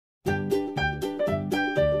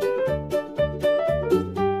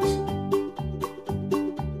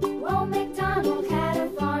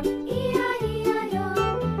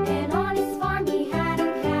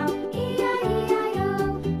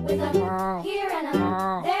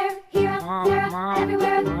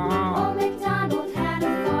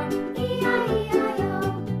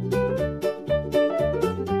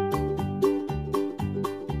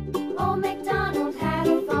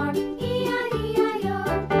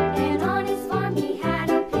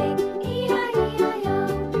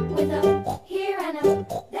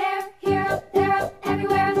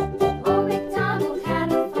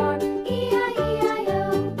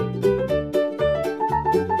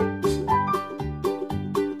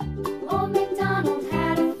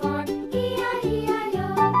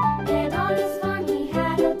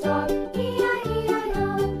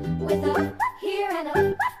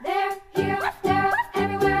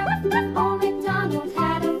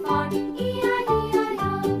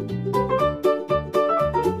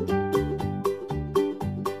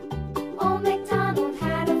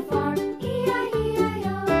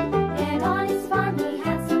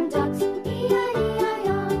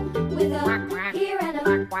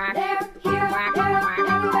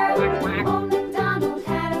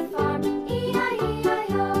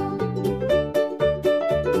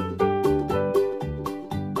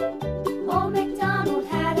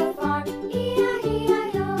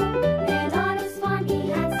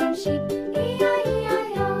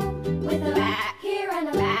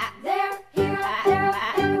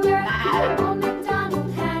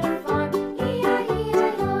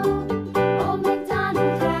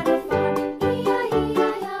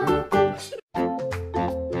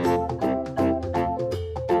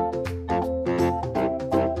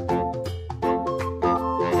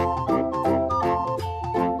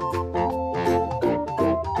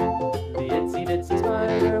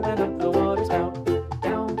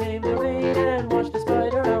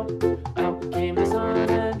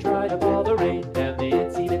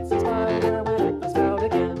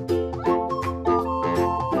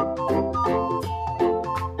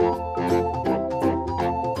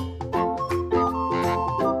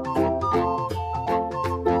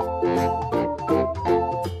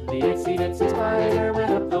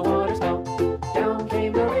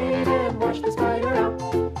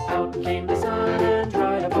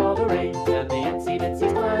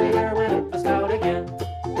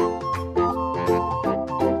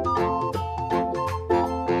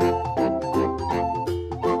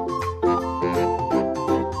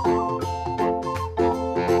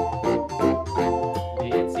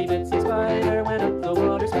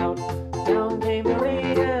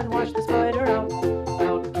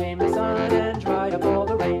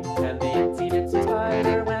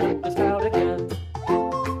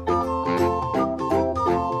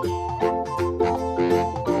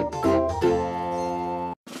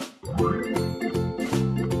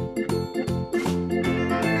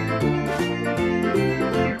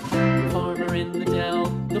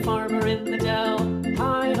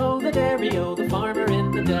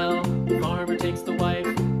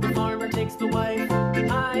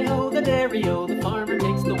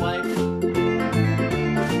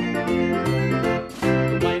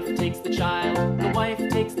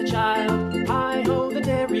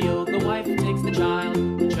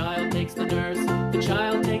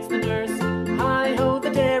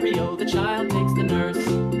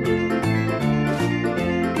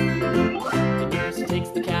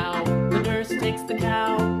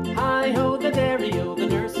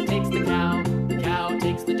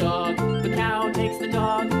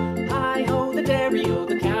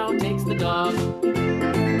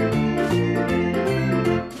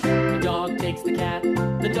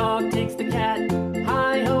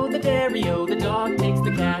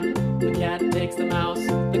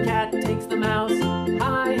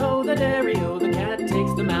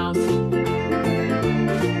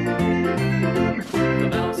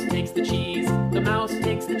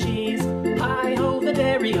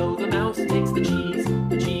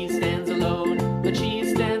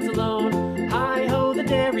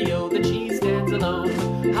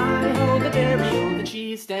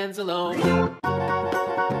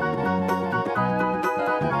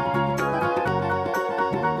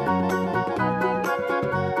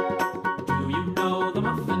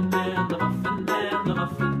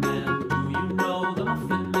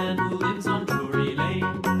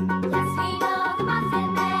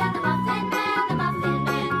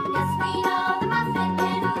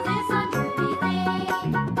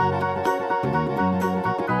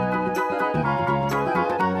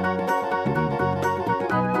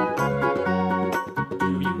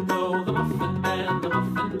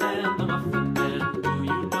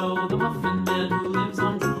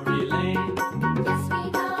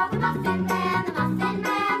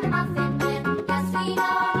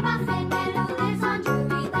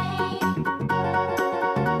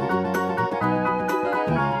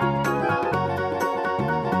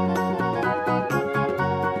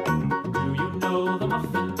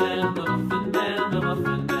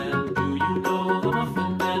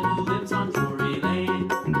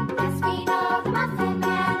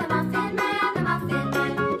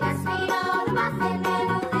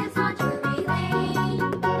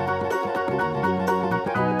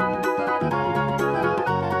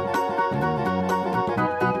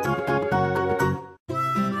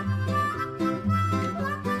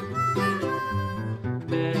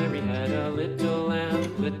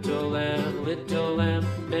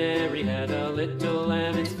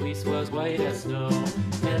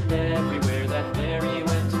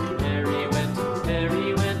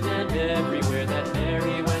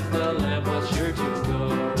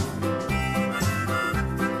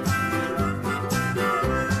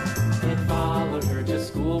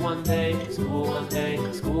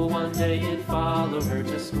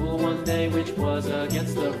one day, which was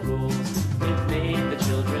against the rules. It made the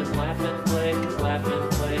children laugh and play, laugh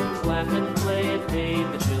and play, laugh and play. It made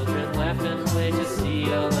the children laugh and play to see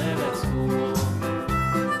a lamb at school.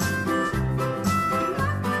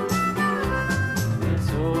 And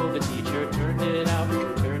so the teacher turned it out,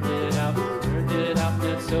 turned it out, turned it out.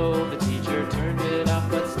 And so the teacher turned it out,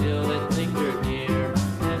 but still it lingered near,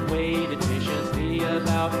 and waited patiently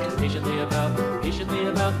about, patiently about, patiently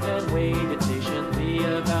about, and waited patiently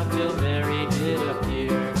about till Mary did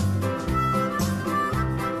appear.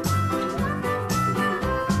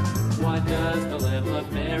 Why does the lamb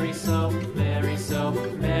love Mary so, Mary so,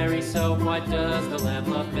 Mary so? Why does the lamb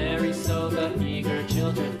love Mary so? The eager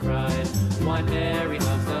children cried. Why Mary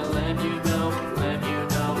loves the lamb, you know, lamb, you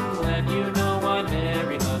know, lamb, you know. Why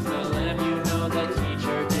Mary loves the lamb, you know, the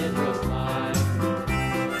teacher did reply.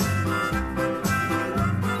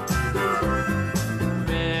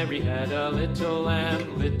 Mary had a little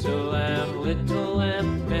lamb, little lamb, little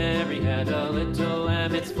lamb. Mary had a little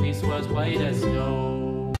lamb, its fleece was white as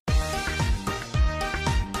snow.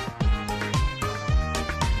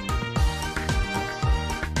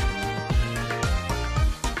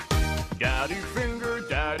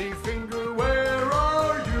 Daddy finger,